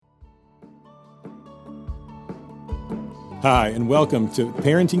Hi, and welcome to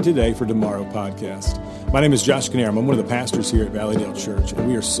Parenting Today for Tomorrow podcast. My name is Josh Knaram. I'm one of the pastors here at Valleydale Church, and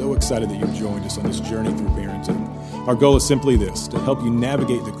we are so excited that you've joined us on this journey through parenting. Our goal is simply this, to help you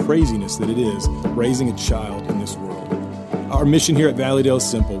navigate the craziness that it is raising a child in this world. Our mission here at Valleydale is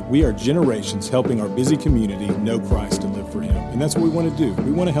simple. We are generations helping our busy community know Christ and live for Him. And that's what we want to do.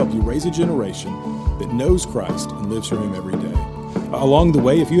 We want to help you raise a generation that knows Christ and lives for Him every day. Along the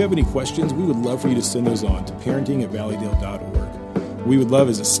way, if you have any questions, we would love for you to send those on to parenting@valleydale.org. We would love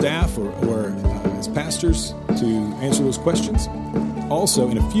as a staff or as pastors to answer those questions. Also,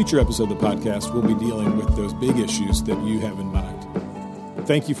 in a future episode of the podcast, we'll be dealing with those big issues that you have in mind.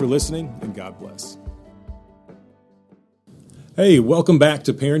 Thank you for listening, and God bless. Hey, welcome back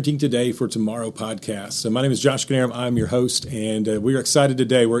to Parenting Today for Tomorrow podcast. So my name is Josh Knaram. I'm your host, and we're excited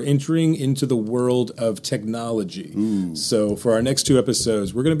today. We're entering into the world of technology. So for our next two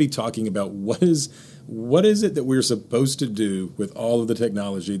episodes, we're going to be talking about what is it that we're supposed to do with all of the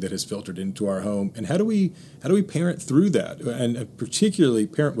technology that has filtered into our home, and how do we parent through that, and particularly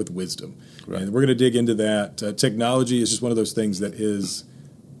parent with wisdom. Right. And we're going to dig into that. Technology is just one of those things that is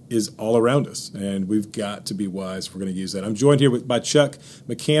all around us, and we've got to be wise if we're going to use that. I'm joined here by Chuck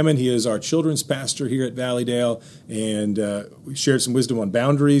McCammon. He is our children's pastor here at Valleydale, and we shared some wisdom on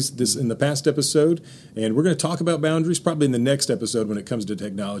boundaries in the past episode, and we're going to talk about boundaries probably in the next episode when it comes to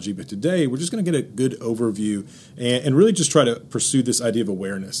technology. But today, we're just going to get a good overview and really just try to pursue this idea of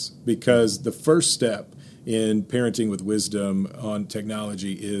awareness, because the first step in parenting with wisdom on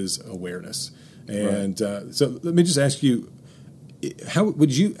technology is awareness. And so let me just ask you, How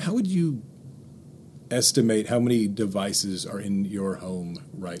would you estimate how many devices are in your home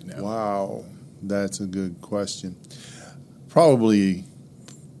right now? Wow, that's a good question. Probably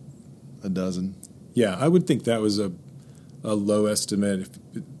a dozen. Yeah, I would think that was a low estimate.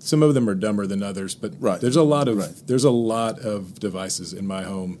 Some of them are dumber than others, but there's a lot of devices in my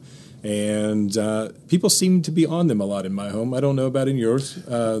home. And people seem to be on them a lot in my home. I don't know about in yours.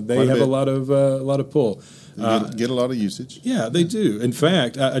 They have a lot of pull. Get a lot of usage. Yeah, they do. In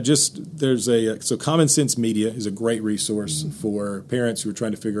fact, so Common Sense Media is a great resource for parents who are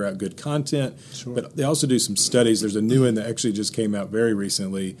trying to figure out good content. Sure. But they also do some studies. There's a new one that actually just came out very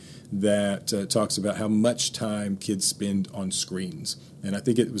recently that talks about how much time kids spend on screens. And I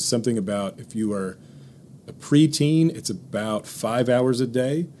think it was something about, if you are a preteen, it's about 5 hours a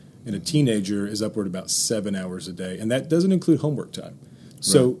day, and a teenager is upward about 7 hours a day. And that doesn't include homework time.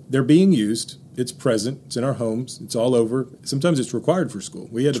 So they're being used. It's present. It's in our homes. It's all over. Sometimes it's required for school.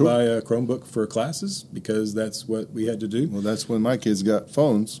 We had to buy a Chromebook for classes because that's what we had to do. Well, that's when my kids got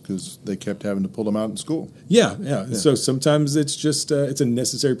phones, because they kept having to pull them out in school. Yeah. So sometimes it's just it's a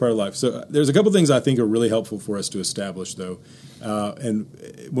necessary part of life. So there's a couple things I think are really helpful for us to establish, though. And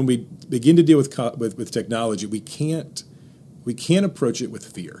when we begin to deal with technology, we can't approach it with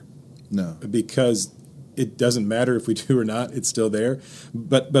fear. No, because it doesn't matter if we do or not; it's still there.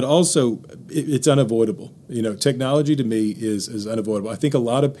 But also, it's unavoidable. Technology to me is unavoidable. I think a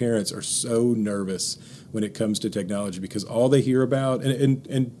lot of parents are so nervous when it comes to technology because all they hear about,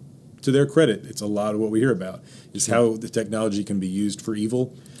 and to their credit, it's a lot of what we hear about is how the technology can be used for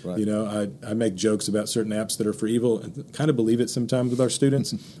evil. Right. I make jokes about certain apps that are for evil and kind of believe it sometimes with our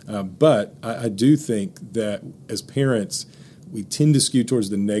students. But I do think that as parents, we tend to skew towards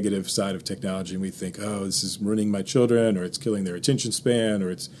the negative side of technology, and we think, oh, this is ruining my children, or it's killing their attention span, or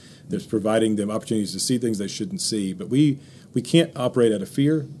it's providing them opportunities to see things they shouldn't see. But we can't operate out of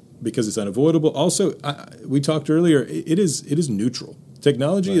fear because it's unavoidable. Also, we talked earlier, it is neutral.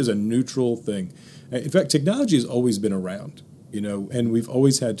 Technology is a neutral thing. In fact, technology has always been around, and we've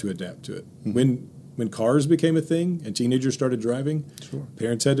always had to adapt to it. Mm-hmm. When cars became a thing and teenagers started driving,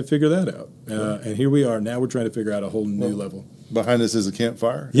 parents had to figure that out. And here we are. Now we're trying to figure out a whole new level. Behind us is a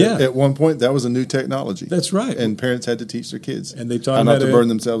campfire. Yeah. At one point, that was a new technology. That's right. And parents had to teach their kids and they taught how not to burn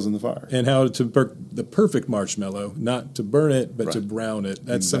themselves in the fire. And how to the perfect marshmallow, not to burn it, but to brown it.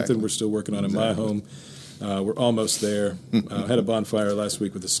 That's something we're still working on in my home. We're almost there. Had a bonfire last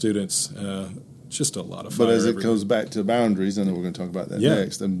week with the students. Just a lot of fire. But as it goes back to boundaries, I know we're going to talk about that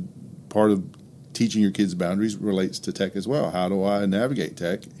next. And part of teaching your kids boundaries relates to tech as well. How do I navigate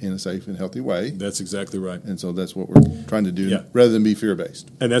tech in a safe and healthy way? That's exactly right. And so that's what we're trying to do rather than be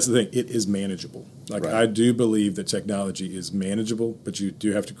fear-based. And that's the thing. It is manageable. I do believe that technology is manageable, but you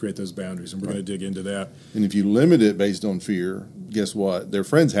do have to create those boundaries, and we're going to dig into that. And if you limit it based on fear, guess what? Their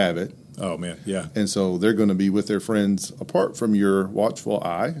friends have it, Oh, man, yeah. And so they're going to be with their friends apart from your watchful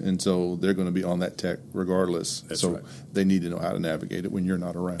eye, and so they're going to be on that tech regardless. That's so right. They need to know how to navigate it when you're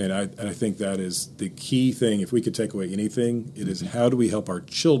not around. And I think that is the key thing. If we could take away anything, it is how do we help our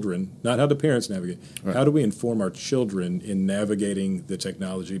children, not how the parents navigate, Right. how do we inform our children in navigating the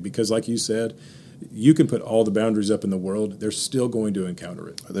technology? Because like you said, you can put all the boundaries up in the world, they're still going to encounter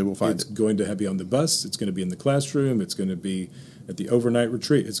it. They will find it's it. going to be on the bus, it's going to be in the classroom, it's going to be at the overnight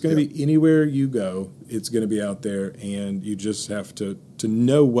retreat. It's going to be anywhere you go, it's going to be out there, and you just have to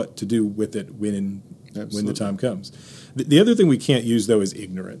know what to do with it when the time comes. The other thing we can't use, though, is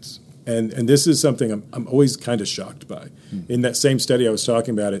ignorance. And this is something I'm always kind of shocked by. In that same study I was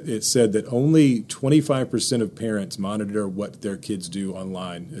talking about, it said that only 25% of parents monitor what their kids do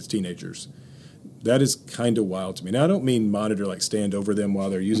online as teenagers. That is kind of wild to me. Now, I don't mean monitor like stand over them while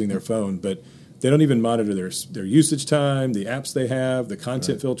they're using their phone, but they don't even monitor their usage time, the apps they have, the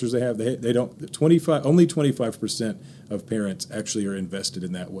content filters they have. They don't. Only 25% of parents actually are invested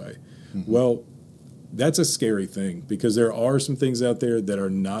in that way. Mm-hmm. Well, that's a scary thing because there are some things out there that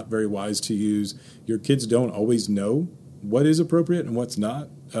are not very wise to use. Your kids don't always know what is appropriate and what's not.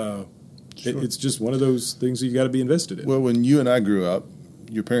 It's just one of those things you got to be invested in. Well, when you and I grew up,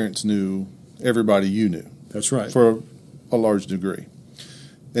 your parents knew everybody you knew. That's right. For a large degree.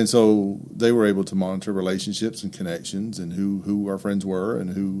 And so they were able to monitor relationships and connections and who our friends were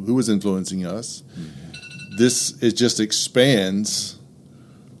and who was influencing us. Mm-hmm. It just expands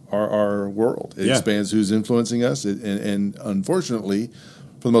our world. It expands who's influencing us. And unfortunately,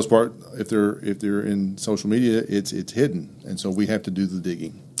 for the most part, if they're in social media, it's hidden. And so we have to do the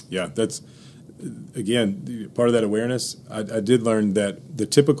digging. Yeah, that's, again, part of that awareness. I did learn that the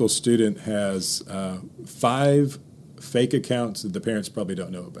typical student has 5 fake accounts that the parents probably don't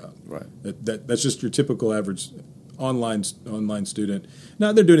know about. Right. That's just your typical average online student. Not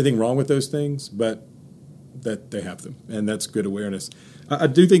that they're doing anything wrong with those things, but that they have them, and that's good awareness. I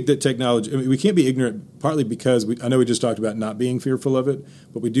do think that technology, we can't be ignorant, partly because I know we just talked about not being fearful of it,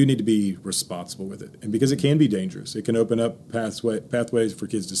 but we do need to be responsible with it. And because it can be dangerous. It can open up pathways for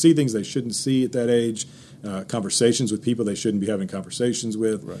kids to see things they shouldn't see at that age, conversations with people they shouldn't be having conversations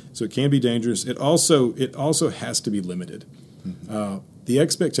with. Right. So it can be dangerous. It also has to be limited. Mm-hmm. The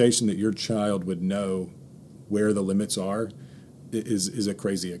expectation that your child would know where the limits are is a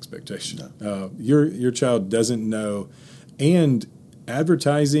crazy expectation. No. Your child doesn't know, and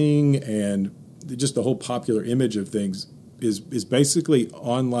advertising and just the whole popular image of things is basically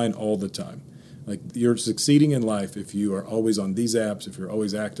online all the time. Like, you're succeeding in life if you are always on these apps, if you're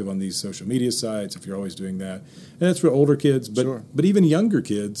always active on these social media sites, if you're always doing that. And that's for older kids, but even younger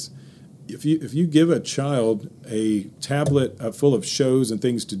kids. If you give a child a tablet full of shows and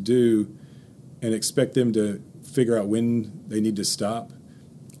things to do and expect them to figure out when they need to stop,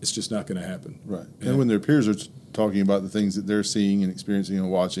 it's just not going to happen. Right. And when their peers are talking about the things that they're seeing and experiencing and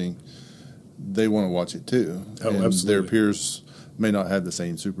watching, they want to watch it too. Oh, and absolutely. Their peers may not have the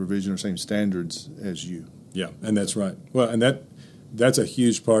same supervision or same standards as you. Yeah, and that's right. Well, and that's a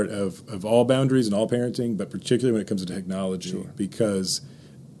huge part of all boundaries and all parenting, but particularly when it comes to technology, because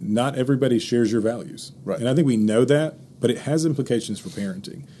not everybody shares your values. Right. And I think we know that, but it has implications for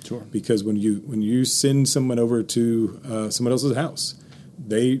parenting. Sure. Because when you send someone over to someone else's house,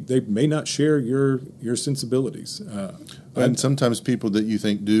 they may not share your sensibilities. And sometimes people that you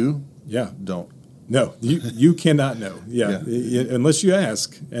think do, don't. No, you cannot know. Unless you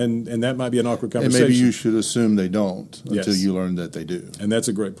ask, and that might be an awkward conversation. And maybe you should assume they don't until you learn that they do. And that's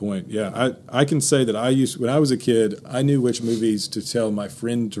a great point. Yeah, I can say that when I was a kid, I knew which movies to tell my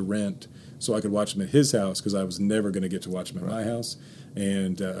friend to rent so I could watch them at his house, because I was never going to get to watch them at my house.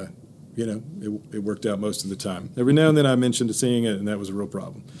 And it worked out most of the time. Every now and then I mentioned seeing it, and that was a real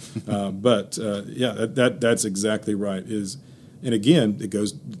problem. But that's exactly right. And again, it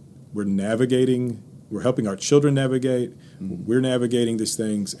goes. We're helping our children navigate. Mm-hmm. We're navigating these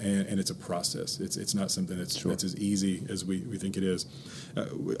things, and it's a process. It's not something that's as easy as we think it is.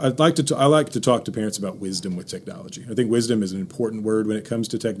 I like to talk to parents about wisdom with technology. I think wisdom is an important word when it comes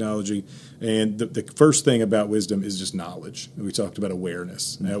to technology. And the first thing about wisdom is just knowledge. We talked about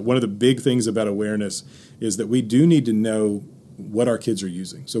awareness. Mm-hmm. One of the big things about awareness is that we do need to know what our kids are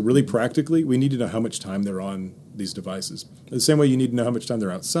using. So really practically, we need to know how much time they're on these devices. The same way you need to know how much time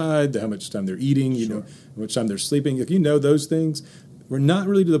they're outside, how much time they're eating, how much time they're sleeping. If you know those things, we're not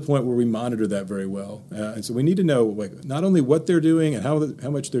really to the point where we monitor that very well. And so we need to know not only what they're doing and how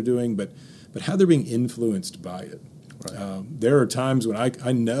much they're doing, but how they're being influenced by it. Right. There are times when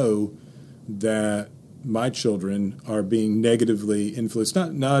I know that my children are being negatively influenced,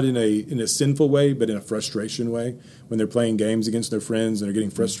 not in a sinful way, but in a frustration way, when they're playing games against their friends and they're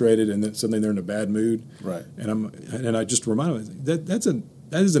getting frustrated, and then suddenly they're in a bad mood. Right. And I just remind them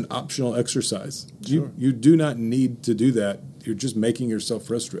that is an optional exercise. Sure. You do not need to do that. You're just making yourself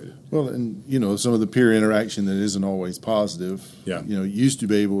frustrated. Well, and some of the peer interaction that isn't always positive. Yeah. You used to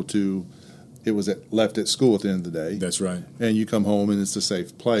be able to. It was left at school at the end of the day. That's right. And you come home and it's a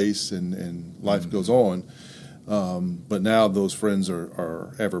safe place, and life goes on. But now those friends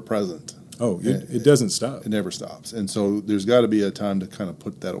are ever present. Oh, it doesn't stop. It never stops. And so there's got to be a time to kind of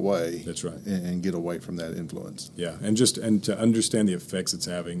put that away. That's right. And get away from that influence. Yeah, and to understand the effects it's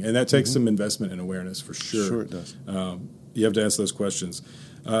having. And that takes some investment and awareness for sure. Sure it does. You have to ask those questions.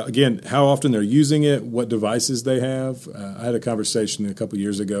 Again, how often they're using it, what devices they have. I had a conversation a couple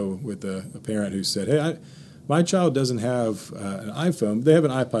years ago with a parent who said, hey, my child doesn't have an iPhone. They have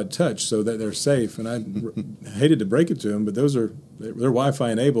an iPod Touch, so that they're safe. And I hated to break it to them, but they're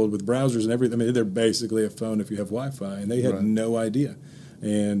Wi-Fi enabled with browsers and everything. I mean, they're basically a phone if you have Wi-Fi. And they had no idea,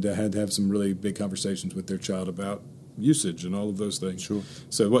 and had to have some really big conversations with their child about usage and all of those things. Sure.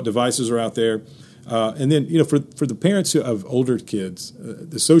 So what devices are out there? And then, for the parents of older kids,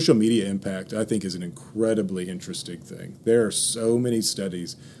 the social media impact, I think, is an incredibly interesting thing. There are so many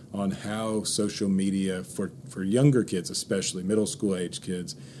studies on how social media, for younger kids, especially middle school age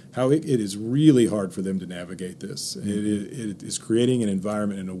kids, how it is really hard for them to navigate this. It is creating an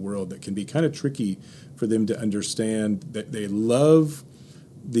environment in a world that can be kind of tricky for them to understand. That they love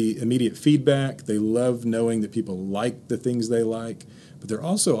the immediate feedback. They love knowing that people like the things they like. But they're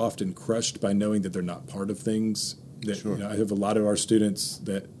also often crushed by knowing that they're not part of things. Sure. I have a lot of our students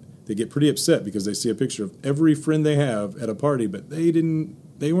that they get pretty upset because they see a picture of every friend they have at a party, but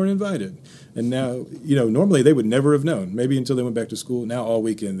they weren't invited. And now, normally they would never have known, maybe until they went back to school. Now all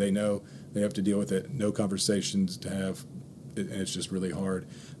weekend they know they have to deal with it, no conversations to have, and it's just really hard.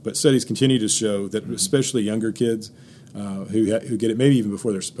 But studies continue to show that especially younger kids who get it maybe even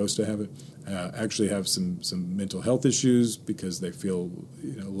before they're supposed to have it, actually have some mental health issues because they feel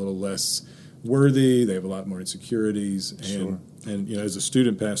a little less worthy. They have a lot more insecurities, and as a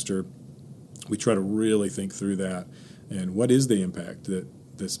student pastor, we try to really think through that and what is the impact that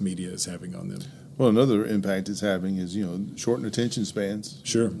this media is having on them. Well, another impact it's having is shortened attention spans.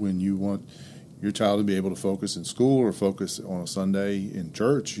 Sure. When you want your child to be able to focus in school or focus on a Sunday in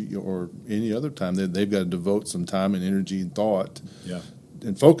church or any other time, they've got to devote some time and energy and thought. Yeah.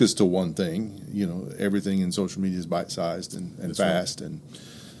 And focus to one thing. Everything in social media is bite-sized and fast, right. And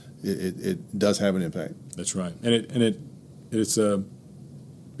it does have an impact. That's right, and it's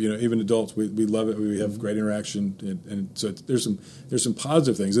even adults we love it. We have great interaction, and so there's some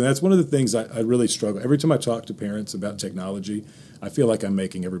positive things, and that's one of the things I really struggle. Every time I talk to parents about technology, I feel like I'm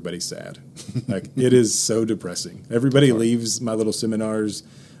making everybody sad. Like it is so depressing. Everybody leaves my little seminars,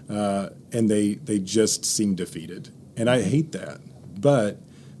 and they just seem defeated, and I hate that. But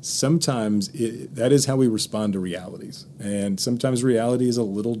sometimes that is how we respond to realities. And sometimes reality is a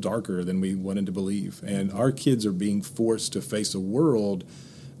little darker than we wanted to believe. And our kids are being forced to face a world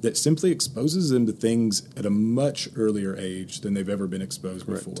that simply exposes them to things at a much earlier age than they've ever been exposed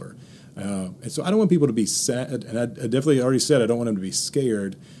before. And so I don't want people to be sad. And I definitely already said I don't want them to be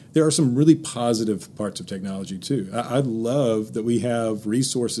scared. There are some really positive parts of technology, too. I love that we have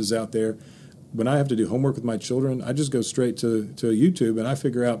resources out there. When I have to do homework with my children, I just go straight to YouTube and I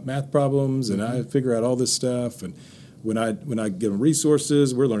figure out math problems and I figure out all this stuff. And when I give them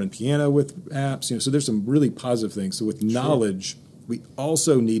resources, we're learning piano with apps. So there's some really positive things. So with knowledge, we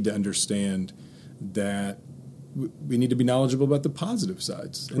also need to understand that we need to be knowledgeable about the positive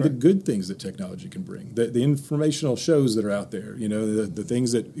sides and the good things that technology can bring. The informational shows that are out there, the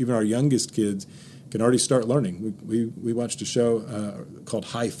things that even our youngest kids can already start learning. We watched a show called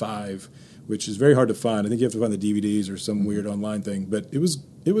High Five, which is very hard to find. I think you have to find the DVDs or some weird online thing. But it was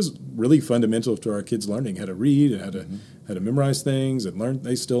really fundamental to our kids learning how to read and how to memorize things and learn.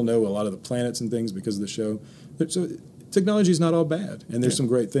 They still know a lot of the planets and things because of the show. So technology is not all bad, and there's some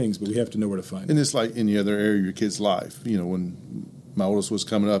great things, but we have to know where to find it. And it's like any other area of your kid's life. When my oldest was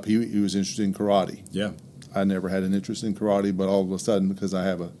coming up, he was interested in karate. Yeah. I never had an interest in karate, but all of a sudden, because I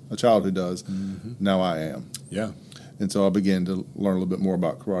have a child who does, now I am. Yeah. And so I began to learn a little bit more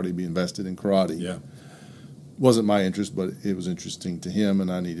about karate, be invested in karate. Yeah. Wasn't my interest, but it was interesting to him,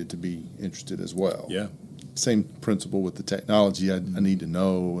 and I needed to be interested as well. Yeah. Same principle with the technology. I need to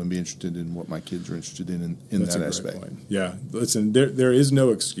know and be interested in what my kids are interested in That's that a aspect. Great point. Yeah. Listen, there is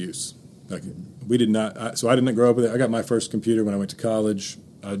no excuse. Like we did not. So I didn't grow up with it. I got my first computer when I went to college.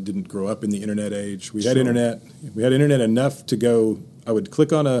 I didn't grow up in the internet age. We had internet. We had internet enough to go I would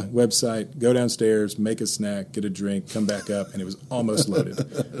click on a website, go downstairs, make a snack, get a drink, come back up, and it was almost loaded.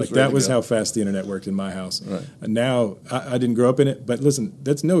 Like that was how fast the internet worked in my house. Right. And now I didn't grow up in it, but listen,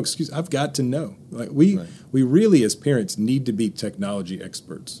 that's no excuse. I've got to know. Like we really as parents need to be technology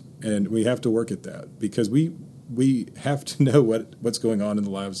experts, and we have to work at that because we have to know what's going on in the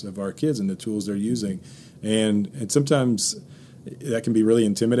lives of our kids and the tools they're using, and sometimes that can be really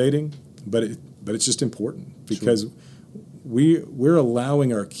intimidating, but it's just important because we're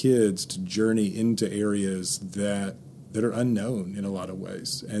allowing our kids to journey into areas that are unknown in a lot of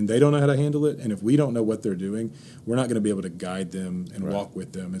ways, and they don't know how to handle it. And if we don't know what they're doing, we're not going to be able to guide them and walk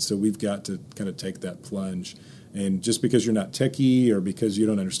with them. And so we've got to kind of take that plunge. And just because you're not techie or because you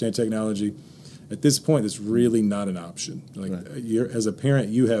don't understand technology, at this point, it's really not an option. Like as a parent,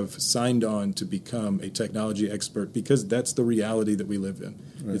 you have signed on to become a technology expert because that's the reality that we live in.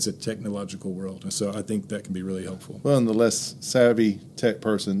 Right. It's a technological world. And so I think that can be really helpful. Well, and the less savvy tech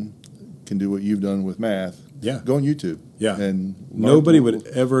person can do what you've done with math. Yeah. Go on YouTube. Yeah. And nobody would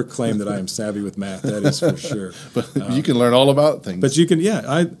ever claim that I am savvy with math. That is for sure. But you can learn all about things. But you can,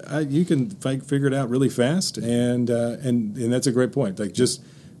 you can figure it out really fast. And that's a great point. Like just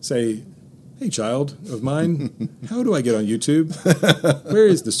say, hey, child of mine, how do I get on YouTube? Where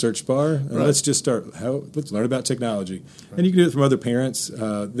is the search bar? And let's just start. Let's learn about technology. Right. And you can do it from other parents. There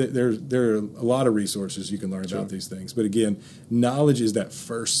are a lot of resources you can learn about these things. But again, knowledge is that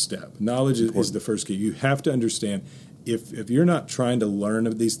first step. Knowledge is the first key. You have to understand if you're not trying to learn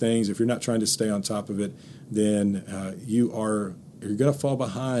of these things, if you're not trying to stay on top of it, then you're going to fall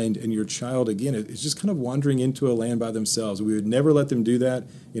behind, and your child, again, is just kind of wandering into a land by themselves. We would never let them do that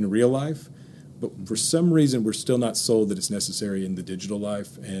in real life. But for some reason, we're still not sold that it's necessary in the digital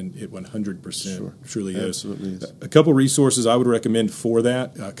life, and it 100% truly is. A couple resources I would recommend for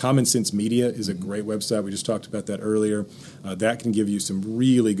that. Common Sense Media is a great website. We just talked about that earlier. That can give you some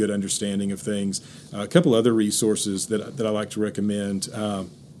really good understanding of things. A couple other resources that I like to recommend.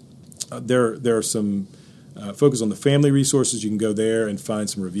 There are some focus on the family resources. You can go there and find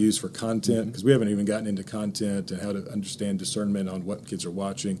some reviews for content because we haven't even gotten into content and how to understand discernment on what kids are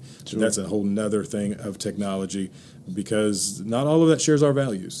watching. That's a whole nother thing of technology because not all of that shares our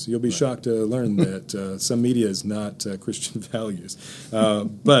values. You'll be shocked to learn that some media is not Christian values.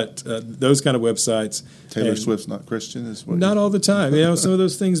 But those kind of websites. Taylor Swift's not Christian? Is what not all the time. Some of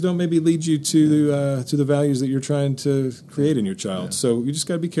those things don't maybe lead you to the values that you're trying to create in your child. Yeah. So you just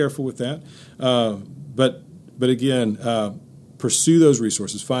got to be careful with that. But again, pursue those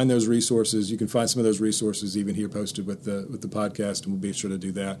resources. Find those resources. You can find some of those resources even here posted with the podcast, and we'll be sure to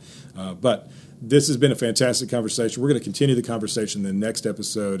do that. But this has been a fantastic conversation. We're going to continue the conversation in the next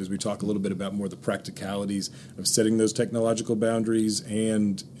episode as we talk a little bit about more of the practicalities of setting those technological boundaries,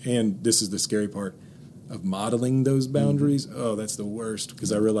 and this is the scary part, of modeling those boundaries. Oh, that's the worst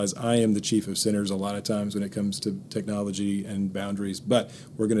because I realize I am the chief of sinners a lot of times when it comes to technology and boundaries, but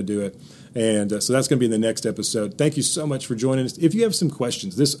we're going to do it. And so that's going to be in the next episode. Thank you so much for joining us. If you have some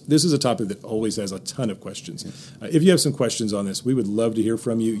questions, this is a topic that always has a ton of questions. If you have some questions on this, we would love to hear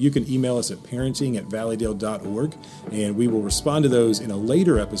from you. You can email us at parenting@valleydale.org, and we will respond to those in a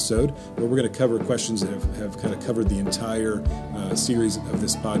later episode where we're going to cover questions that have kind of covered the entire series of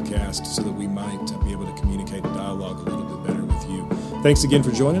this podcast so that we might be able to communicate and dialogue a little bit better with you. Thanks again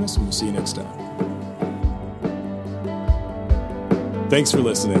for joining us, and we'll see you next time. Thanks for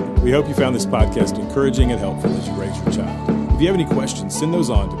listening. We hope you found this podcast encouraging and helpful as you raise your child. If you have any questions, send those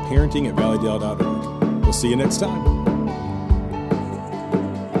on to parenting@valleydale.org. We'll see you next time.